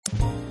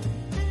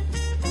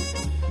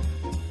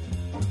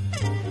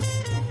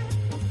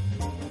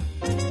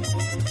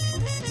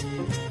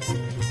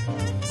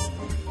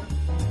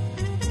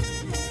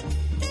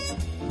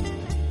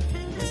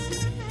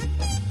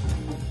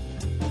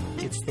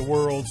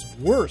world's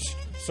worst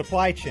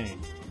supply chain.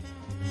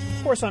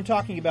 Of course, I'm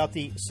talking about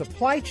the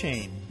supply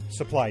chain.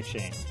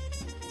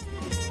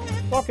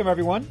 Welcome,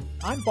 everyone.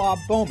 I'm Bob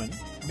Bowman,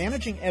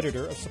 Managing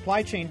Editor of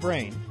Supply Chain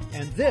Brain,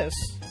 and this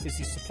is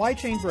the Supply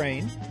Chain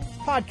Brain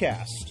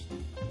podcast.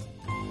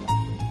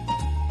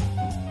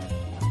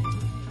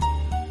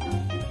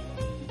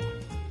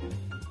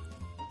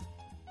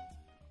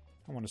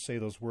 I want to say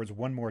those words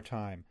one more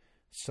time.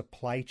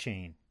 Supply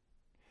chain.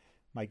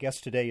 My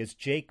guest today is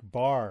Jake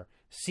Barr,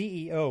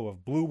 CEO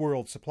of Blue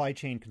World Supply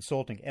Chain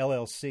Consulting,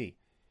 LLC.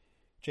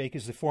 Jake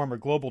is the former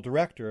global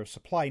director of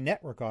supply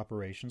network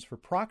operations for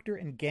Procter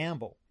 &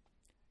 Gamble.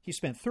 He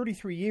spent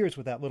 33 years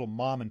with that little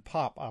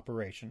mom-and-pop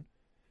operation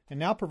and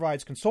now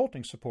provides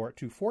consulting support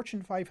to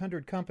Fortune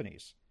 500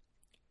 companies.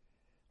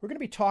 We're going to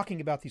be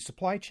talking about the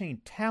supply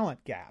chain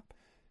talent gap,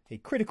 a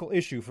critical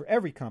issue for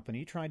every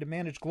company trying to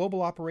manage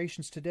global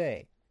operations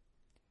today.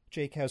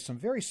 Jake has some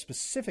very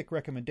specific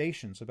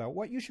recommendations about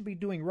what you should be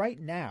doing right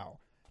now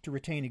to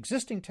retain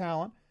existing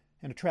talent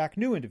and attract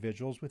new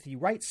individuals with the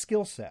right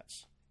skill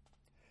sets.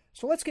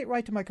 So let's get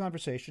right to my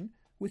conversation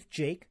with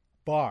Jake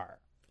Barr.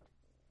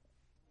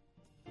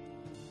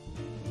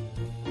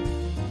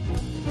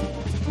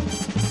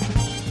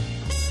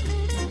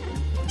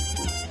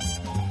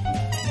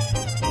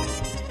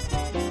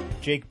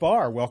 Jake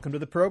Barr, welcome to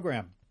the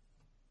program.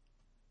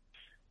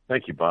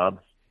 Thank you,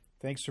 Bob.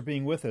 Thanks for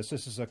being with us.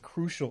 This is a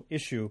crucial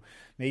issue,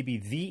 maybe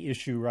the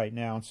issue right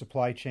now in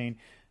supply chain.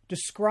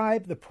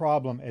 Describe the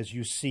problem as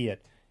you see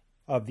it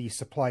of the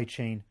supply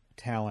chain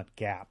talent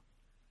gap.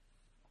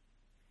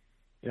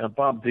 Yeah,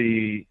 Bob,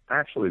 the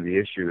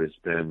issue has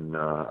been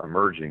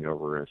emerging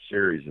over a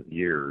series of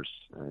years.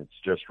 It's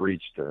just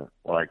reached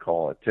what I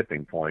call a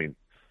tipping point,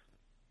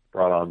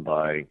 brought on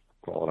by,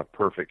 call it a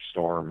perfect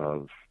storm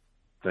of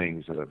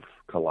things that have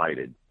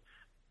collided.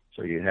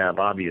 So you have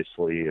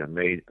obviously a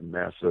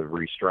massive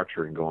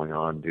restructuring going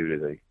on due to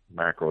the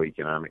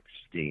macroeconomic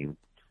scheme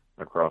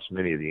across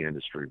many of the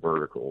industry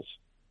verticals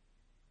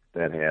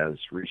that has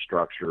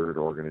restructured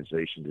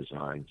organization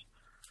designs.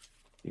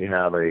 You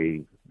have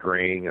a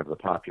graying of the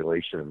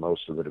population in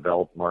most of the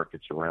developed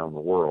markets around the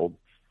world,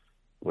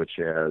 which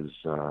has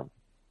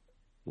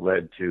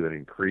led to an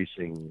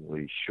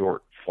increasingly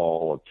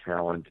shortfall of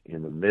talent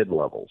in the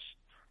mid-levels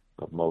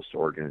of most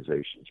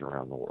organizations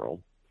around the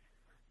world.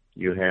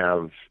 You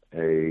have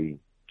a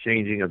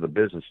changing of the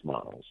business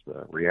models,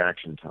 the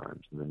reaction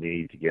times, and the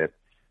need to get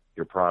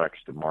your products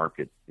to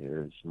market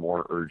is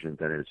more urgent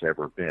than it's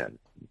ever been.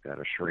 You've got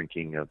a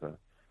shrinking of the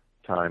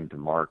time to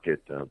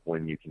market of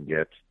when you can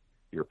get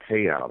your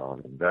payout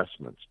on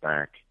investments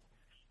back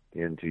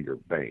into your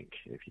bank,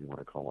 if you want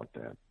to call it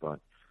that. But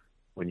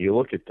when you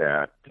look at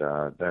that,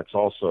 that's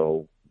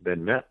also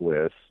been met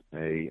with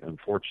a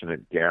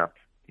unfortunate gap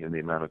in the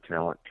amount of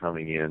talent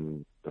coming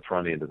in the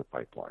front end of the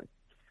pipeline.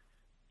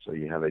 So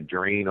you have a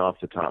drain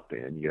off the top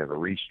end. You have a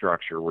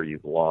restructure where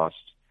you've lost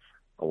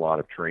a lot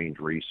of trained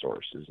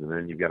resources. And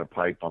then you've got a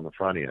pipe on the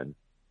front end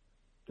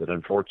that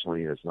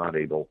unfortunately is not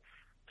able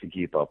to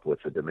keep up with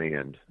the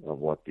demand of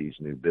what these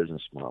new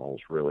business models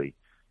really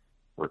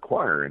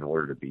require in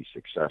order to be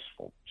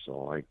successful.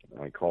 So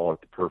I call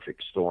it the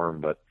perfect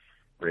storm, but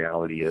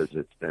reality is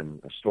it's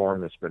been a storm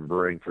that's been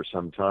brewing for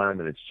some time,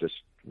 and it's just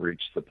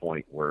reached the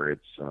point where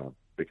it's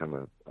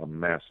become a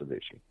massive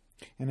issue.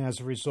 And as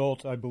a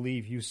result, I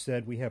believe you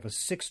said we have a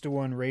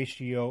 6-to-1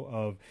 ratio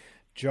of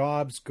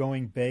jobs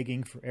going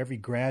begging for every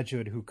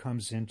graduate who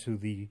comes into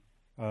the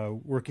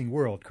working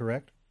world,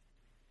 correct?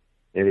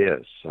 It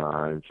is.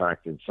 In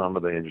fact, in some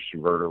of the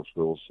industry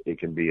verticals, it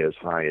can be as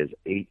high as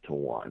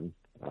 8-to-1.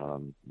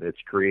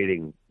 It's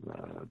creating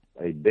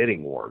a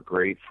bidding war,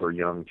 great for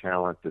young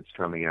talent that's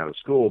coming out of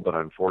school, but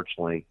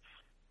unfortunately,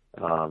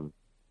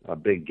 a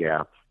big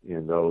gap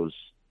in those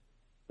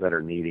that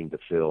are needing to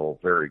fill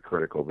very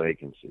critical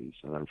vacancies.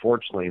 And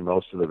unfortunately,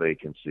 most of the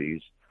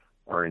vacancies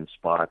are in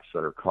spots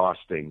that are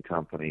costing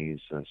companies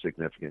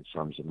significant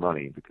sums of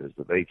money, because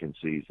the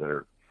vacancies that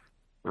are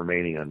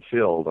remaining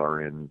unfilled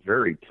are in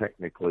very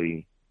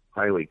technically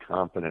highly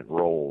competent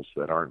roles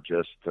that aren't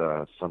just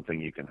something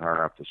you can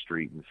hire off the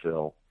street and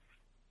fill,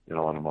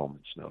 on a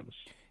moment's notice.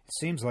 It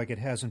seems like it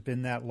hasn't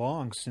been that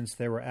long since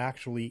there were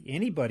actually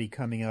anybody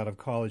coming out of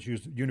college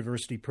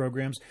university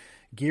programs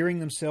gearing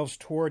themselves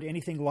toward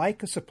anything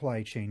like a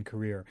supply chain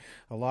career.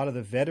 A lot of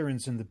the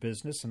veterans in the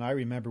business, and I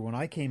remember when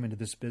I came into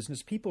this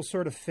business, people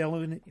sort of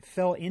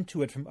fell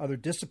into it from other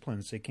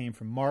disciplines. They came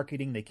from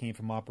marketing, they came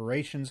from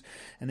operations,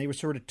 and they were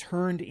sort of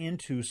turned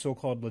into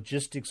so-called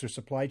logistics or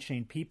supply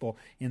chain people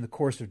in the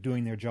course of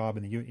doing their job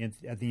in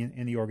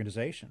the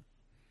organization.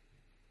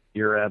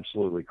 You're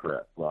absolutely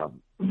correct, Bob.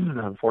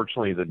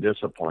 Unfortunately, the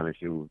discipline, if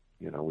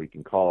we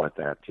can call it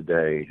that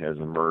today, has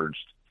emerged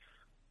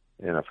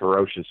in a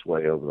ferocious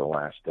way over the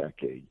last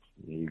decade.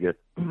 You get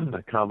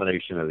a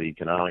combination of the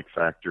economic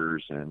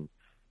factors and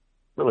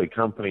really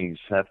companies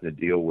having to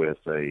deal with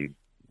a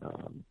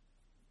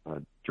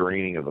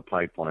draining of the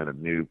pipeline of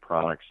new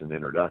products and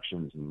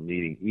introductions, and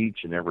needing each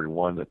and every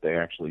one that they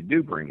actually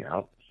do bring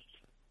out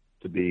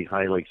to be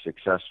highly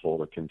successful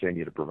to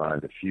continue to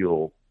provide the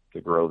fuel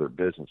to grow their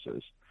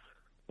businesses.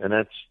 And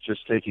that's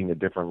just taking a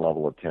different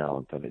level of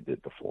talent than it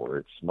did before.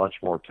 It's much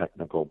more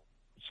technical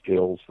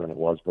skills than it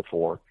was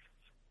before.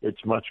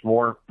 It's much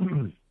more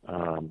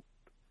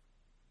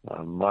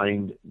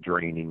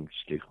mind-draining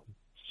skills.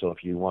 So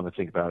if you want to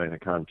think about it in a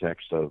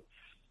context of,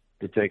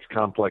 it takes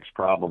complex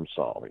problem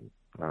solving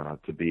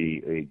to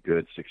be a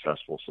good,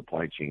 successful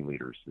supply chain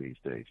leaders these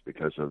days,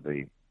 because of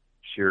the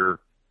sheer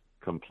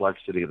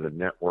complexity of the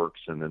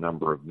networks and the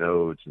number of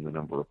nodes and the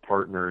number of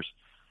partners.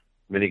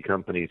 Many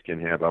companies can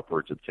have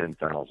upwards of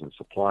 10,000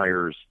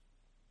 suppliers,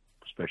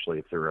 especially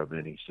if they're of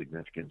any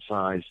significant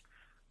size,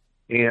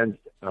 and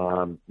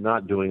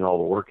not doing all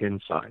the work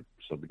inside.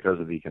 So because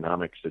of the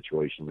economic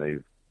situation,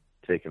 they've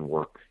taken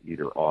work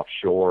either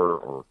offshore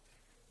or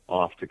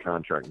off to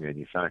contract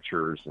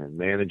manufacturers, and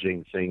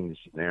managing things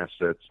and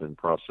assets and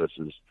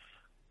processes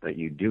that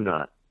you do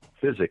not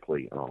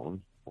physically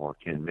own or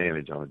can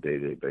manage on a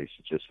day-to-day basis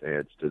just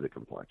adds to the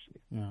complexity.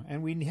 Yeah,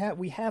 and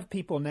we have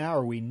people now,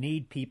 or we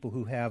need people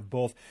who have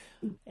both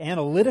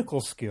analytical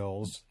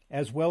skills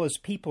as well as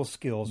people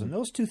skills, and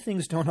those two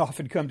things don't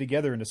often come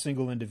together in a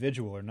single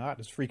individual, or not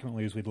as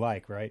frequently as we'd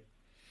like, right?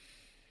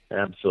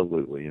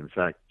 Absolutely. In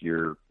fact,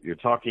 you're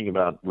talking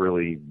about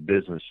really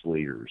business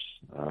leaders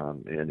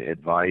and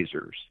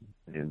advisors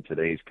in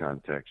today's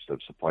context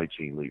of supply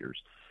chain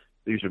leaders.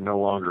 These are no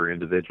longer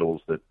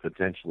individuals that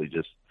potentially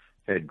just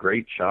had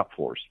great shop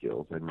floor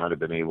skills. They might have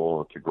been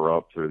able to grow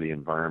up through the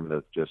environment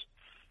of just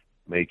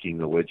making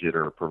the widget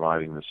or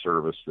providing the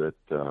service that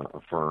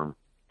a firm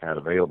had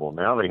available.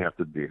 Now they have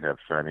to have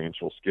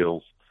financial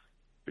skills,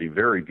 be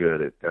very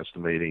good at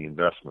estimating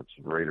investments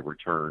and rate of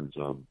returns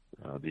on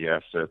the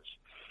assets,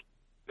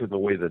 and the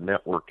way the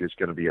network is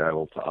going to be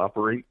able to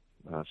operate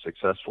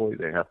successfully.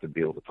 They have to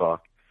be able to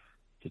talk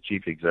to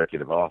chief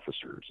executive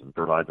officers and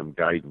provide them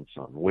guidance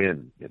on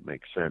when it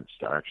makes sense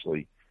to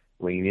actually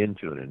lean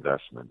into an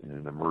investment in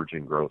an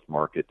emerging growth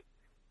market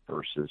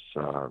versus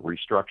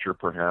restructure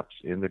perhaps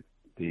in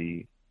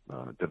the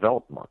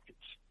developed markets.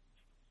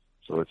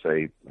 So it's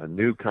a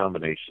new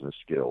combination of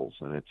skills,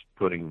 and it's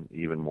putting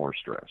even more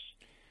stress.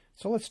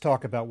 So let's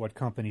talk about what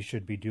companies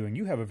should be doing.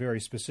 You have a very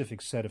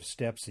specific set of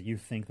steps that you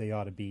think they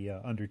ought to be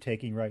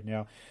undertaking right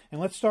now. And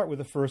let's start with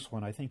the first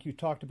one. I think you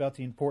talked about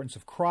the importance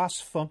of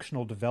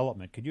cross-functional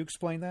development. Could you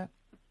explain that?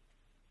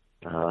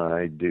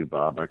 I do,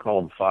 Bob. I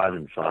call them 5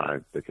 and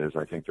 5 because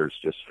I think there's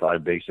just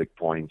 5 basic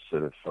points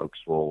that if folks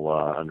will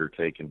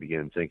undertake and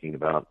begin thinking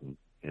about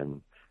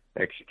and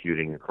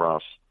executing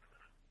across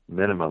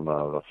minimum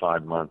of a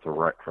 5-month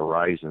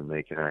horizon,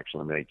 they can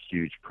actually make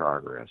huge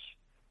progress.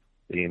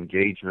 The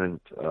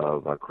engagement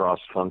of a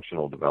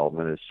cross-functional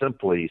development is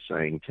simply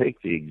saying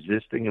take the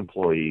existing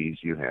employees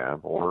you have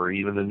or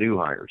even the new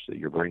hires that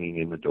you're bringing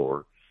in the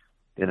door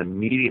and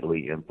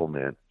immediately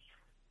implement,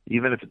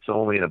 even if it's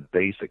only in a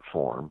basic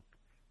form,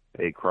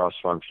 a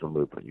cross-functional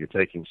movement. You're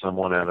taking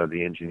someone out of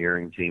the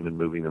engineering team and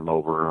moving them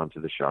over onto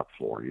the shop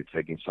floor. You're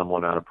taking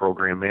someone out of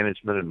program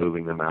management and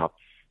moving them out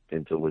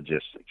into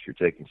logistics. You're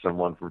taking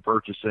someone from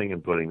purchasing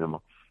and putting them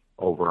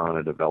over on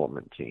a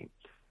development team.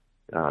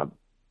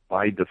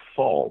 By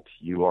default,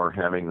 you are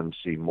having them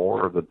see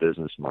more of the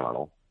business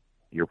model.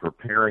 You're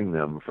preparing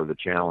them for the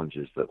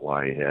challenges that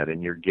lie ahead,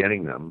 and you're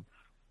getting them,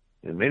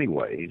 in many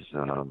ways,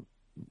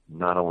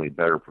 not only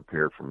better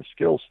prepared from a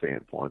skill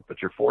standpoint,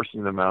 but you're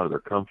forcing them out of their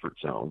comfort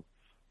zone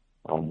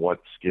on what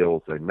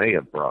skills they may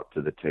have brought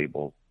to the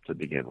table to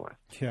begin with.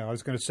 Yeah, I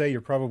was going to say you're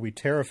probably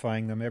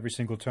terrifying them every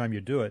single time you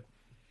do it.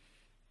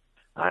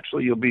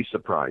 Actually, you'll be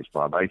surprised,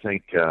 Bob. I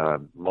think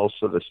most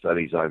of the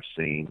studies I've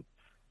seen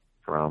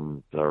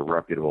from the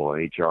reputable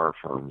HR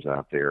firms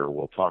out there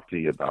will talk to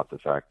you about the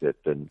fact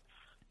that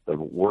the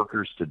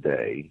workers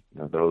today,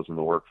 those in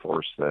the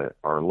workforce that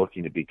are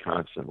looking to be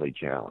constantly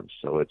challenged.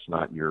 So it's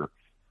not your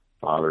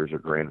father's or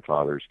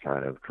grandfather's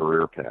kind of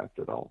career path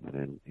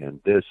development.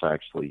 And this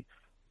actually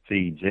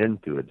feeds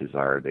into a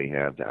desire they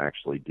have to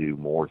actually do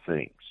more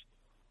things.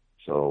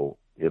 So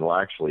it'll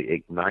actually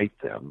ignite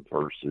them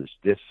versus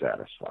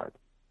dissatisfy them.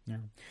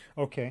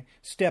 Yeah. Okay.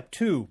 Step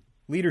 2,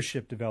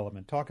 leadership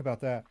development. Talk about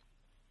that.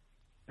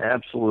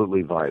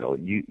 Absolutely vital.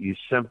 You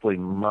simply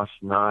must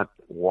not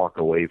walk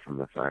away from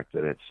the fact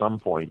that at some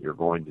point you're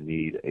going to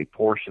need a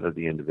portion of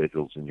the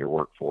individuals in your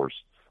workforce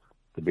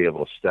to be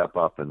able to step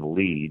up and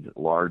lead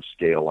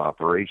large-scale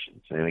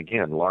operations. And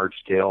again,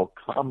 large-scale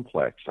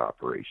complex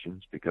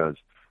operations, because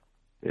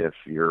if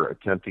you're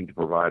attempting to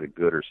provide a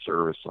good or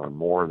service on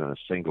more than a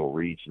single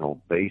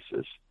regional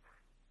basis,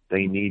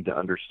 they need to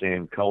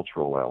understand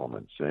cultural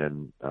elements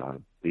and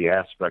the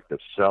aspect of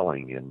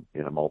selling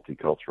in a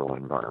multicultural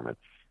environment.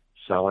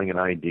 Selling an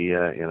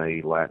idea in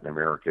a Latin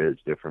America is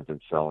different than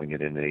selling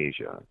it in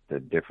Asia,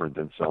 different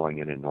than selling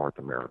it in North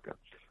America.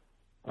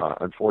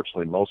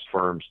 Unfortunately, most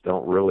firms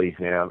don't really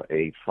have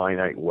a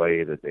finite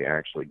way that they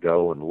actually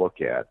go and look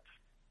at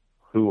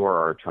who are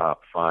our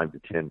top 5 to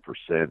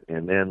 10%,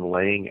 and then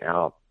laying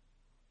out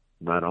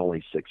not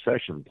only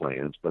succession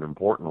plans, but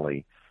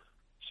importantly,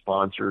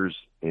 sponsors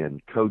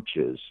and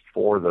coaches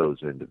for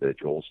those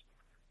individuals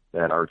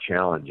that are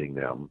challenging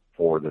them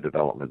for the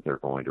development they're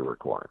going to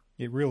require.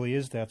 It really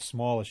is that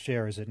small a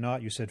share, is it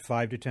not? You said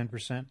 5 to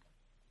 10%?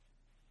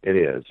 It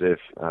is. If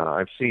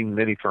I've seen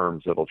many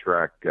firms that'll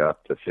track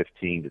up to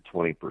 15 to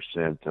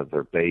 20% of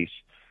their base,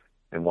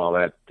 and while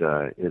that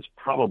is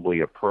probably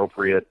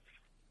appropriate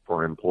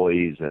for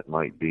employees that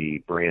might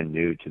be brand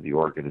new to the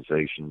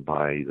organization,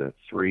 by the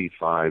 3,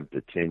 5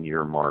 to 10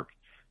 year mark,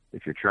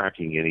 if you're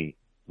tracking any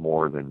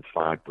more than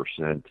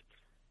 5%,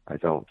 I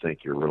don't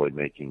think you're really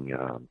making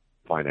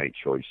finite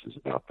choices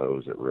about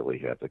those that really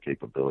have the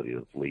capability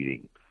of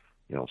leading,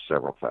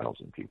 several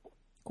thousand people.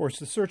 Of course,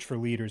 the search for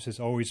leaders has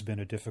always been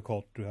a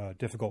difficult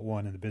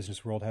one in the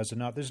business world, has it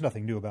not? There's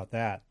nothing new about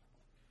that.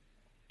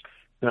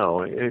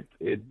 No,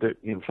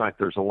 in fact,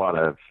 there's a lot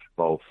of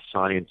both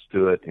science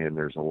to it, and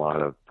there's a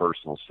lot of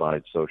personal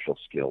side, social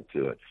skill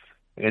to it.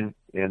 And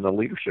the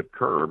leadership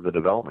curve, the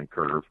development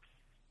curve,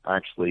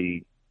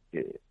 actually,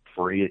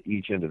 for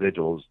each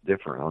individual is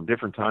different on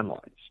different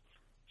timelines.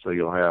 So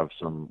you'll have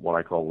some, what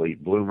I call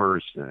late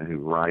bloomers, who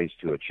rise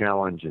to a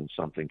challenge and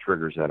something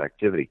triggers that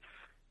activity.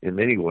 In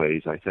many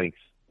ways, I think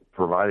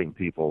providing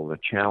people the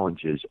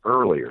challenges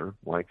earlier,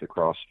 like the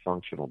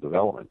cross-functional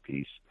development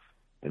piece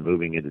and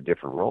moving into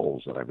different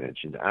roles that I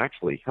mentioned,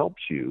 actually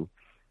helps you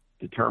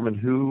determine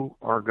who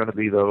are going to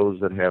be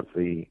those that have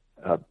the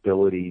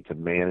ability to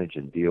manage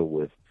and deal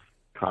with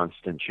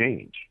constant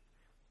change,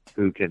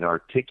 who can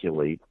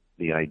articulate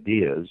the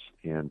ideas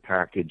and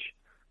package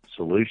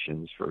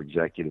solutions for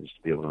executives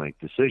to be able to make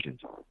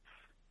decisions on.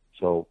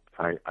 So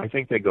I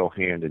think they go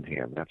hand in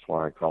hand. That's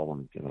why I call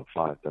them,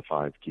 the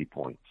 5 key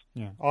points.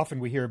 Yeah.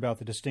 Often we hear about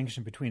the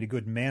distinction between a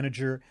good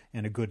manager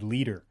and a good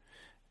leader.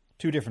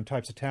 2 different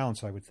types of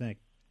talents, I would think.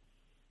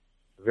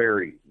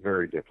 Very,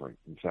 very different.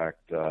 In fact,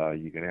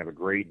 you can have a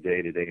great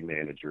day-to-day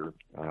manager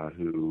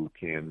who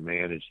can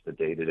manage the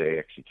day-to-day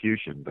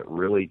execution, but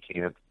really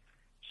can't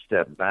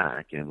step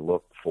back and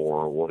look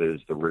for what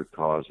is the root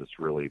cause that's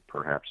really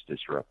perhaps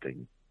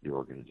disrupting the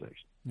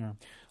organization. Yeah.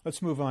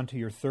 Let's move on to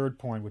your third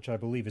point, which I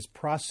believe is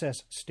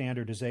process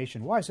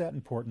standardization. Why is that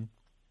important?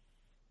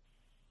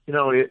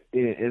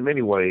 In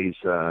many ways,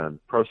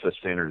 process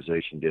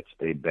standardization gets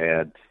a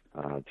bad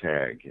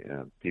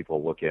tag.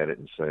 People look at it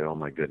and say, oh,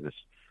 my goodness,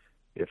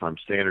 if I'm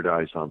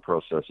standardized on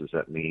processes,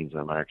 that means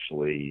I'm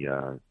actually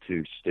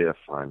too stiff,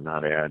 I'm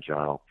not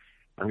agile.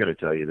 I'm going to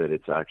tell you that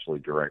it's actually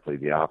directly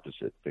the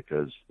opposite,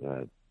 because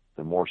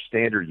the more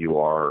standard you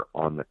are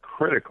on the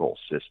critical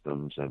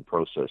systems and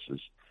processes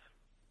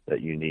that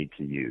you need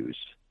to use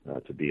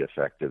to be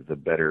effective, the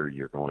better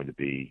you're going to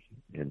be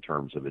in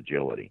terms of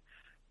agility.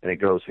 And it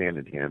goes hand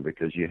in hand,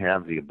 because you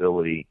have the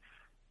ability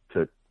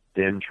to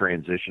then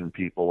transition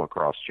people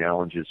across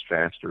challenges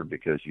faster,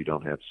 because you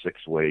don't have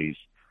 6 ways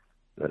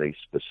that a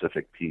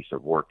specific piece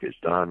of work is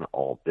done,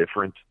 all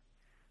different.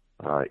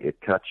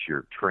 It cuts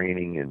your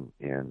training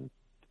and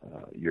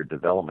your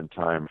development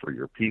time for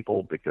your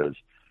people, because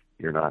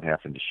you're not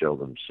having to show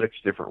them 6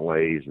 different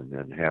ways and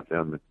then have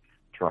them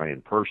try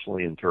and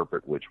personally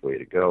interpret which way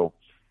to go.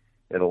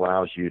 It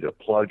allows you to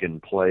plug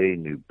and play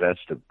new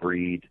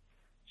best-of-breed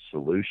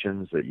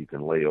solutions that you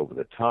can lay over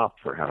the top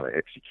for how to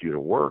execute a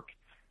work.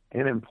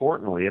 And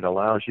importantly, it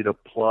allows you to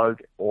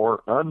plug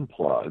or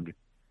unplug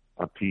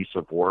a piece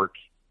of work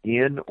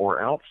in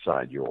or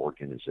outside your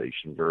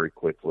organization very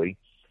quickly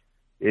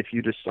if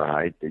you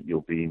decide that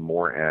you'll be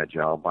more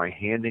agile by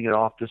handing it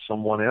off to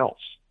someone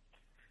else.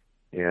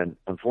 And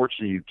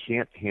unfortunately, you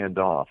can't hand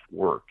off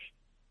work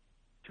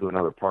to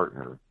another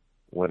partner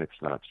when it's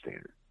not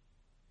standard.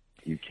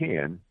 You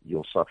can,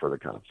 you'll suffer the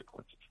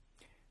consequences.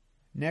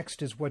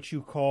 Next is what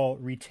you call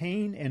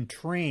retain and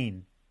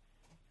train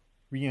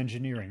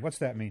reengineering. What's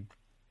that mean?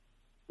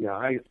 Yeah,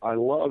 I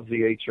love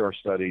the HR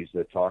studies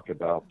that talk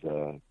about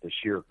the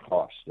sheer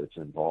cost that's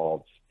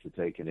involved to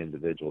take an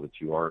individual that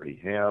you already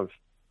have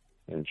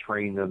and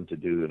train them to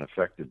do an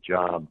effective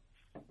job,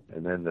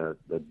 and then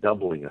the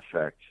doubling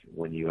effect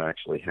when you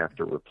actually have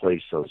to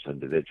replace those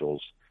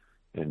individuals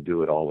and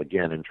do it all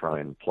again and try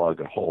and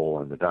plug a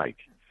hole in the dike.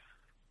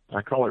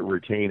 I call it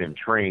retain and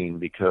train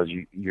because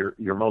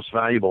your most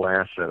valuable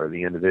asset are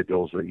the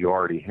individuals that you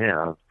already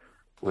have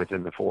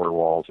within the 4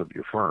 walls of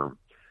your firm.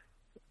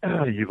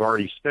 You've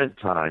already spent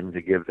time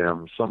to give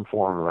them some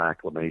form of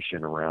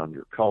acclimation around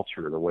your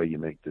culture, the way you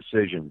make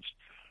decisions,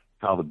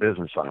 how the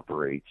business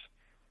operates,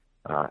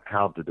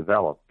 how to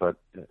develop. But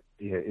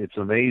it's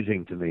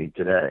amazing to me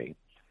today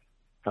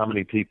how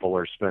many people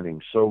are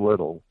spending so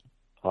little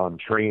on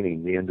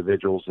training the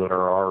individuals that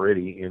are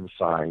already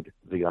inside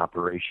the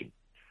operation,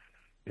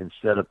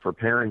 instead of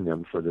preparing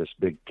them for this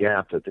big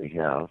gap that they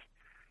have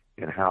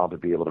and how to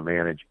be able to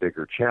manage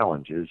bigger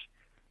challenges.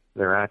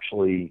 They're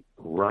actually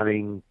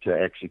running to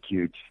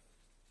execute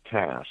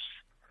tasks,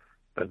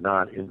 but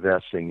not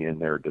investing in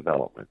their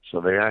development.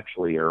 So they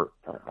actually are,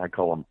 I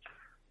call them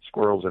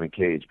squirrels in a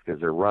cage, because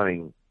they're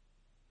running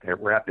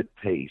at rapid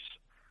pace,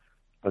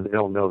 and they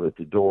don't know that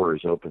the door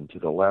is open to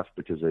the left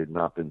because they've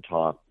not been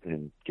taught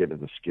and given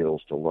the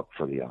skills to look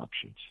for the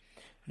options.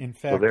 In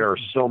fact, so there are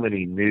so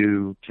many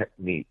new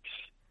techniques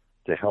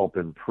to help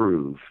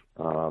improve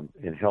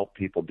and help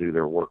people do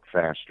their work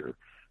faster.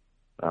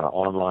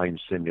 Online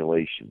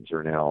simulations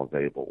are now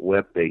available.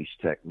 Web-based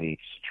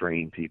techniques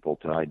train people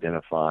to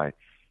identify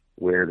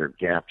where their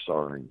gaps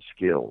are in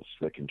skills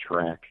that can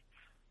track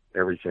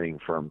everything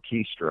from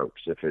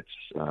keystrokes if it's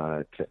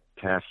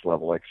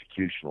task-level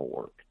executional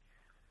work.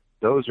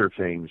 Those are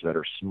things that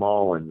are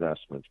small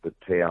investments but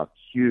pay out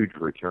huge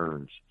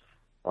returns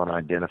on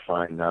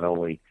identifying not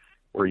only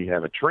where you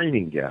have a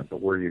training gap,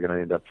 but where you're going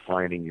to end up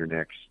finding your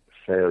next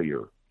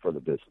failure for the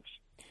business.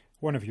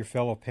 One of your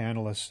fellow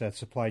panelists at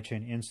Supply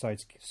Chain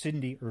Insights,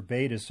 Cindy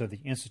Urbatus of the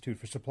Institute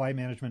for Supply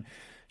Management,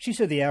 she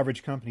said the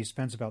average company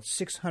spends about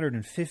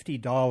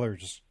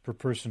 $650 per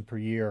person per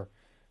year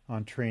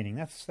on training.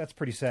 That's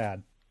pretty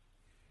sad.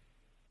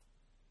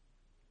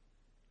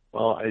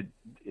 Well, it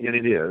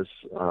is,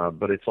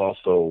 but it's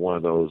also one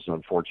of those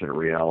unfortunate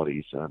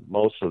realities.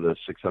 Most of the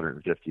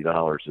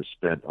 $650 is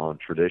spent on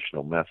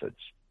traditional methods.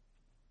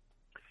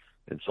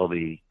 And so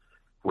the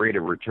rate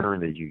of return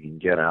that you can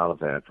get out of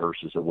that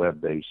versus a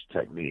web-based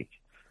technique.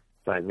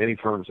 In fact, many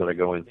firms that I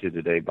go into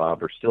today,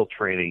 Bob, are still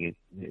training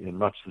in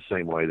much the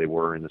same way they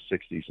were in the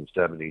 60s and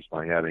 70s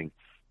by having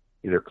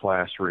either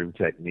classroom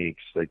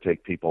techniques. They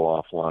take people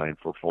offline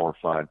for 4,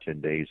 5, 10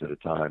 days at a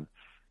time,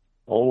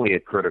 only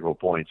at critical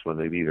points when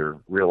they've either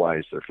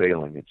realized they're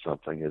failing at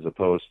something, as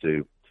opposed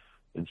to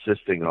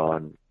insisting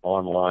on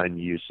online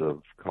use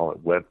of, call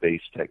it,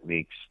 web-based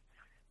techniques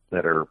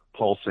that are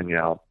pulsing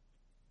out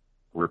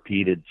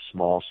repeated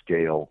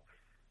small-scale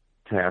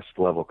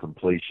task-level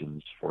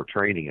completions for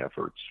training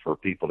efforts for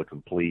people to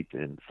complete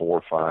in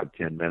 4, 5,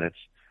 10 minutes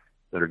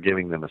that are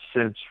giving them a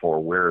sense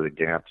for where are the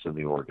gaps in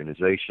the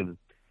organization.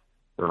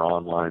 They're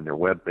online, they're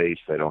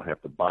web-based, they don't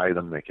have to buy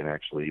them, they can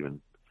actually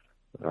even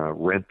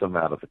rent them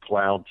out of the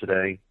cloud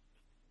today.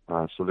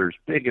 So there's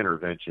big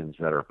interventions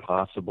that are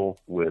possible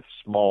with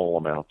small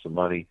amounts of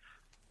money,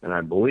 and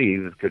I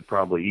believe it could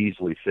probably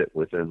easily fit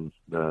within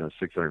the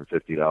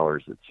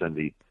 $650 that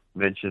Cindy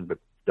mentioned, but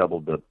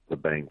doubled the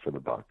bang for the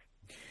buck.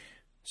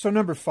 So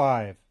number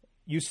 5,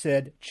 you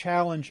said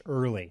challenge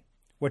early.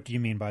 What do you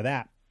mean by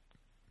that?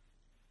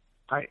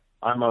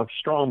 I'm a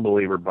strong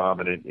believer,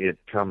 Bob, and it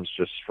comes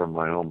just from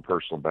my own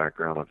personal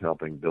background of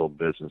helping build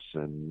business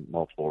in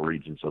multiple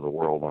regions of the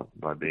world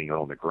by being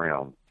on the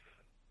ground,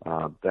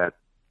 that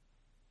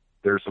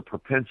there's a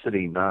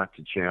propensity not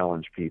to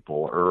challenge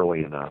people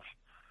early enough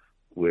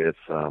with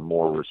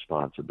more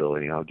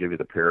responsibility. I'll give you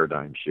the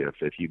paradigm shift.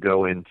 If you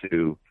go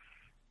into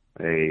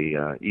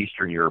a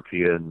Eastern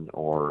European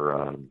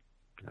or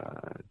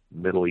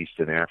Middle East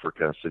and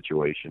Africa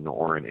situation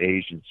or an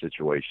Asian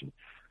situation,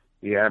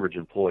 the average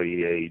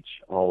employee age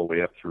all the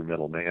way up through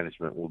middle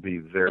management will be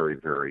very,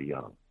 very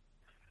young.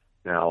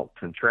 Now,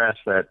 contrast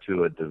that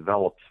to a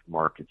developed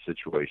market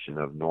situation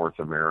of North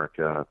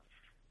America,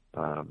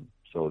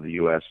 so the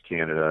U.S.,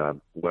 Canada,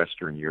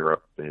 Western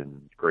Europe,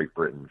 and Great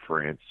Britain,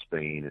 France,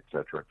 Spain,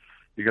 etc.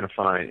 You're going to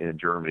find in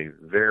Germany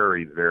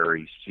very,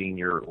 very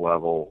senior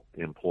level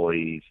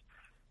employees,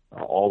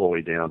 all the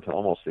way down to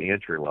almost the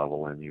entry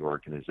level in the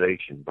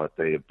organization, but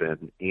they have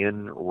been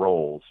in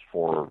roles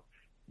for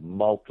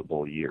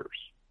multiple years.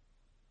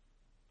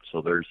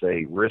 So there's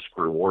a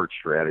risk-reward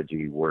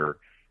strategy where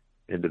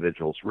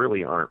individuals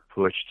really aren't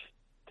pushed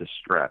to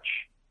stretch.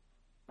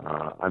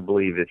 I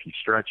believe if you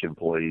stretch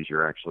employees,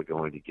 you're actually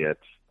going to get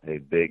a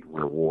big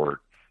reward.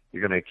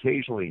 You're going to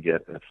occasionally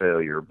get a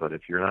failure, but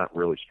if you're not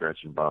really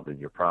stretching, Bob, then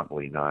you're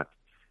probably not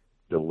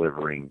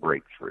delivering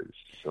breakthroughs.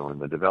 So in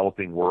the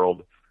developing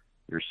world,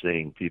 you're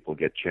seeing people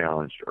get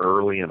challenged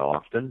early and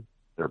often.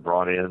 They're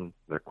brought in,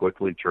 they're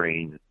quickly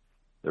trained,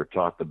 they're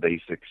taught the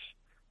basics,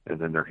 and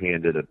then they're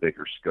handed a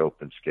bigger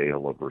scope and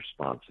scale of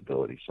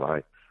responsibility.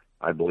 So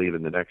I believe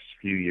in the next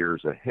few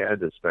years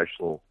ahead,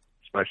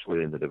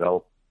 especially in the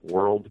developed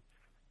world,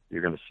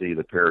 you're going to see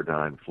the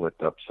paradigm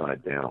flipped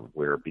upside down,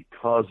 where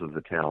because of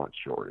the talent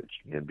shortage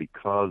and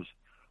because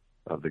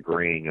of the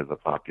graying of the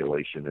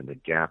population and the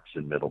gaps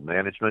in middle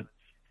management,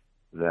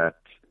 that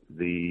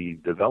the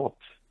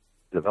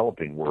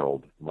developing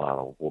world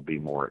model will be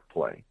more at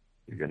play.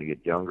 You're going to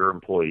get younger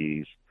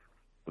employees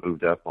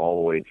moved up all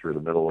the way through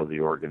the middle of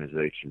the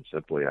organization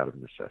simply out of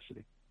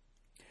necessity.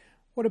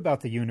 What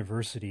about the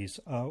universities?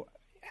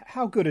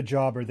 How good a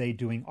job are they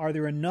doing? Are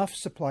there enough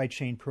supply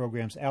chain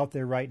programs out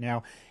there right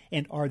now,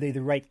 and are they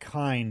the right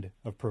kind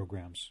of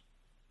programs?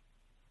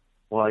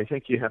 Well, I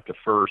think you have to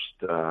first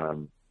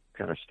kind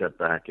of step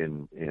back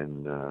and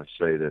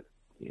say that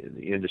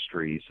the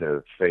industries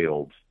have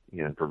failed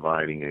in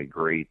providing a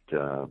great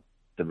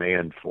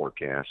demand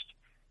forecast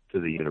to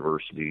the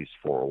universities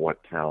for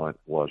what talent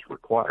was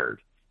required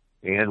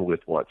and with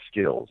what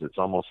skills. It's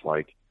almost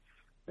like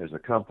as a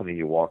company,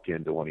 you walk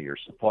into one of your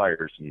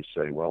suppliers and you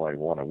say, well, I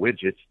want a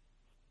widget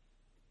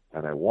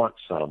and I want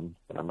some,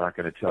 but I'm not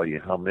going to tell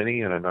you how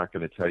many, and I'm not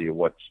going to tell you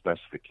what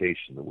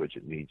specification the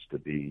widget needs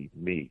to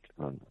meet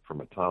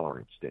from a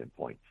tolerance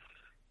standpoint.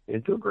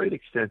 And to a great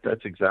extent,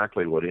 that's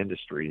exactly what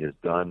industry has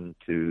done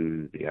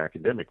to the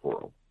academic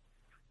world.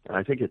 And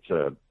I think it's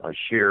a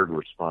shared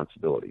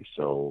responsibility.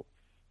 So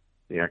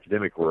the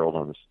academic world,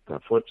 on the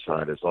flip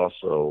side, has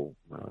also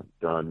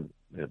done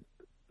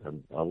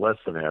a less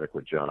than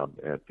adequate job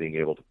at being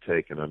able to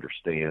take and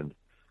understand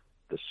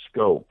the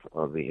scope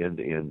of the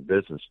end-to-end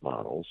business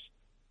models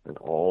and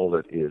all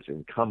that is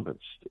encompassed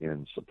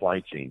in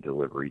supply chain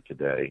delivery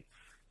today,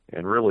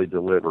 and really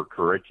deliver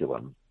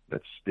curriculum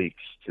that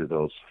speaks to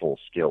those full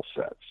skill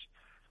sets.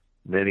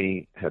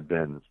 Many have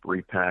been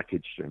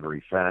repackaged and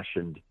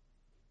refashioned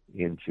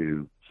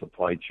into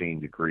supply chain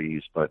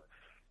degrees, but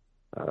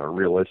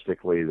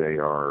realistically, they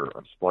are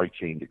a supply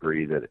chain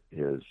degree that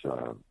is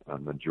a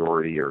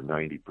majority or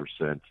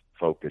 90%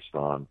 focused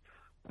on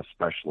a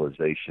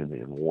specialization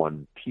in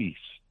one piece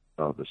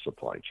of the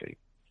supply chain.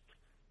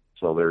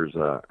 So there's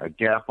a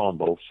gap on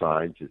both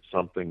sides. It's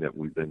something that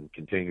we've been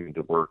continuing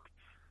to work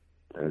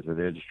as an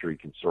industry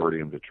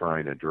consortium to try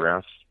and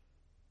address.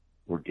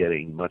 We're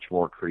getting much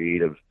more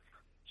creative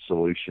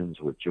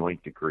solutions with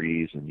joint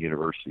degrees and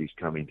universities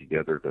coming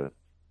together to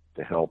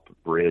help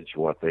bridge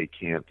what they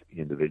can't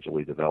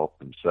individually develop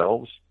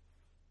themselves.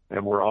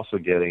 And we're also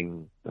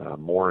getting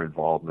more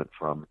involvement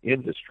from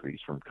industries,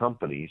 from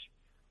companies,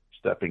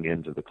 stepping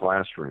into the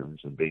classrooms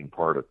and being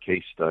part of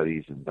case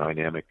studies and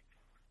dynamic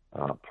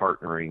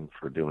partnering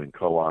for doing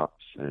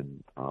co-ops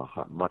and a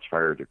much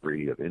higher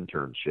degree of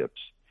internships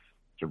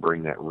to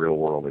bring that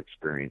real-world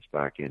experience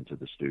back into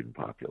the student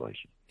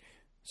population.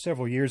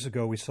 Several years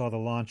ago, we saw the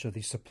launch of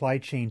the Supply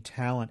Chain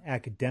Talent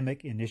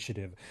Academic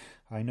Initiative.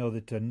 I know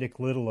that Nick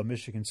Little of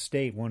Michigan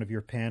State, one of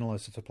your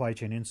panelists at Supply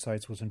Chain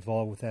Insights, was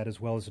involved with that, as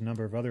well as a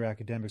number of other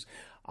academics.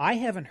 I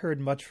haven't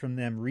heard much from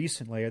them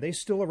recently. Are they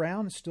still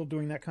around, still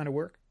doing that kind of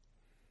work?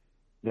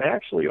 They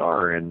actually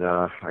are, and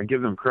I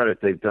give them credit.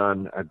 They've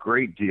done a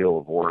great deal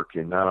of work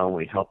in not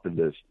only helping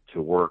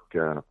to work,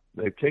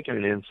 they've taken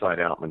an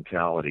inside-out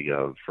mentality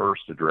of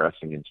first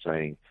addressing and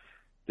saying,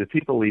 do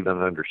people even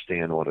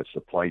understand what a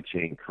supply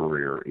chain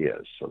career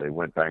is? So they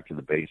went back to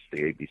the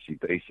ABC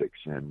basics,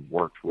 and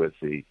worked with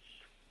the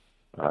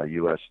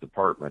U.S.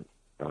 Department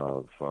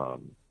of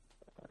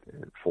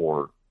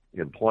for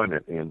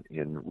Employment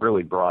and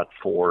really brought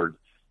forward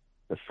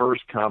the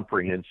first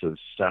comprehensive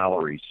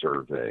salary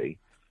survey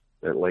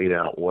that laid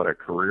out what a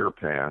career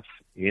path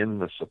in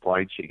the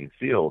supply chain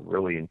field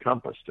really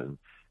encompassed. And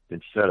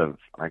instead of,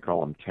 I call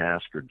them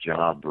task or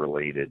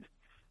job-related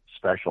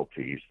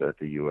specialties that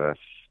the U.S.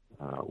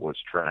 Was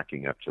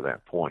tracking up to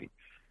that point.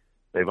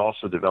 They've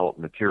also developed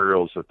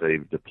materials that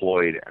they've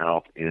deployed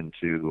out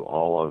into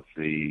all of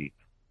the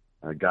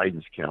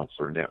guidance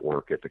counselor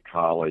network at the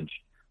college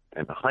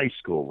and the high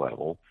school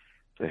level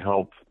to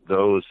help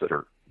those that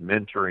are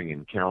mentoring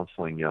and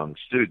counseling young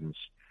students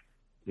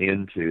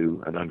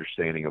into an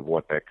understanding of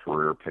what that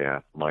career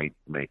path might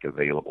make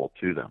available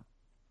to them.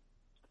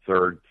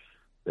 Third,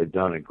 they've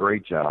done a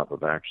great job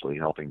of actually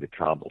helping to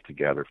cobble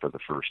together for the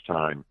first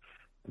time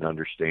an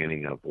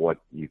understanding of what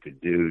you could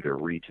do to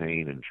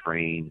retain and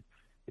train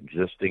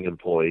existing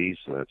employees.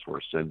 So that's where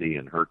Cindy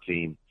and her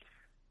team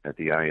at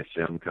the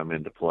ISM come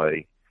into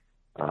play.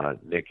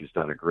 Nick has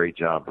done a great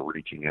job of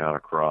reaching out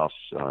across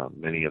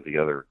many of the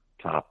other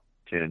top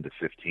 10 to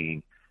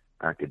 15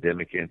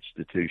 academic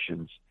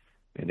institutions,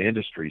 and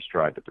industries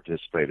tried to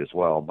participate as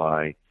well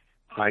by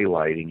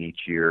highlighting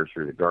each year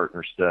through the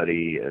Gartner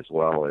study as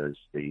well as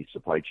the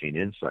Supply Chain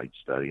Insights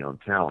study on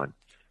talent,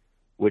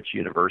 which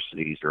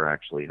universities are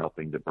actually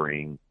helping to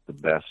bring the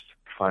best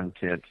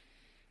content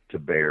to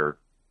bear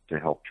to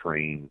help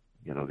train,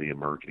 the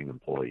emerging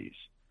employees.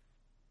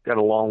 Got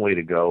a long way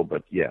to go,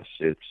 but yes,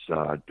 it's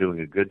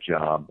doing a good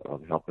job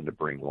of helping to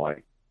bring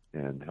light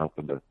and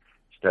helping to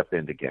step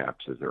into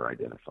gaps as they're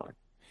identified.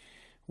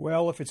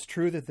 Well, if it's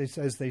true that,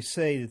 as they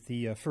say, that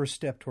the first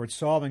step towards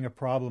solving a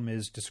problem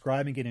is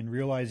describing it and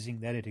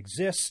realizing that it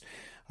exists,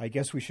 I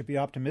guess we should be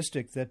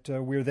optimistic that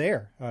we're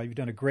there. You've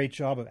done a great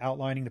job of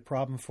outlining the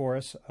problem for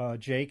us,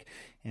 Jake,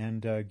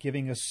 and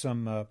giving us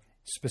some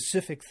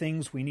specific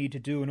things we need to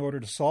do in order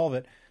to solve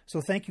it. So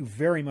thank you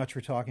very much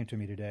for talking to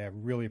me today. I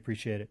really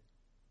appreciate it.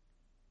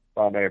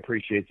 Bob, I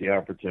appreciate the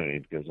opportunity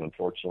because,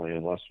 unfortunately,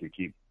 unless we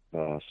keep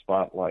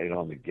spotlight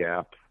on the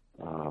gap,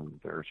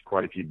 there's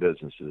quite a few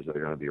businesses that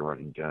are going to be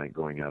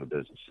going out of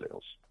business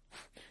sales.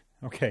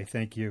 Okay,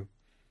 thank you.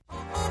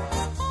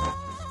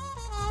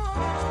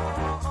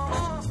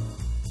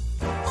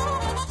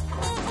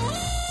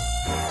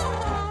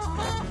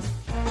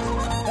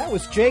 That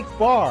was Jake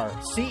Barr,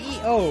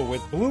 CEO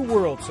with Blue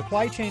World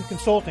Supply Chain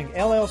Consulting,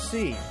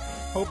 LLC.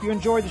 Hope you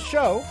enjoyed the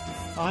show.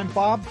 I'm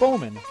Bob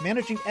Bowman,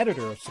 Managing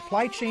Editor of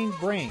Supply Chain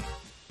Brain.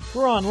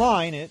 We're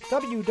online at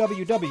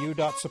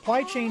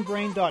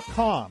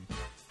www.supplychainbrain.com,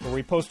 where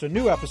we post a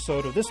new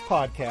episode of this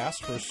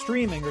podcast for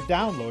streaming or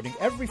downloading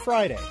every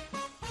Friday.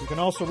 You can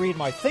also read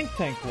my Think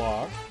Tank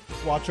blog,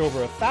 watch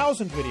over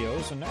 1,000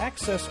 videos, and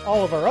access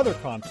all of our other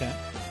content,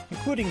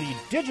 including the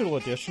digital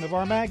edition of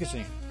our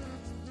magazine.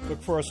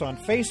 Look for us on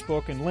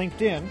Facebook and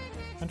LinkedIn,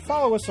 and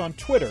follow us on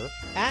Twitter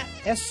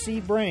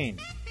 @SCBrain.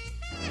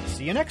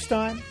 See you next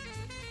time.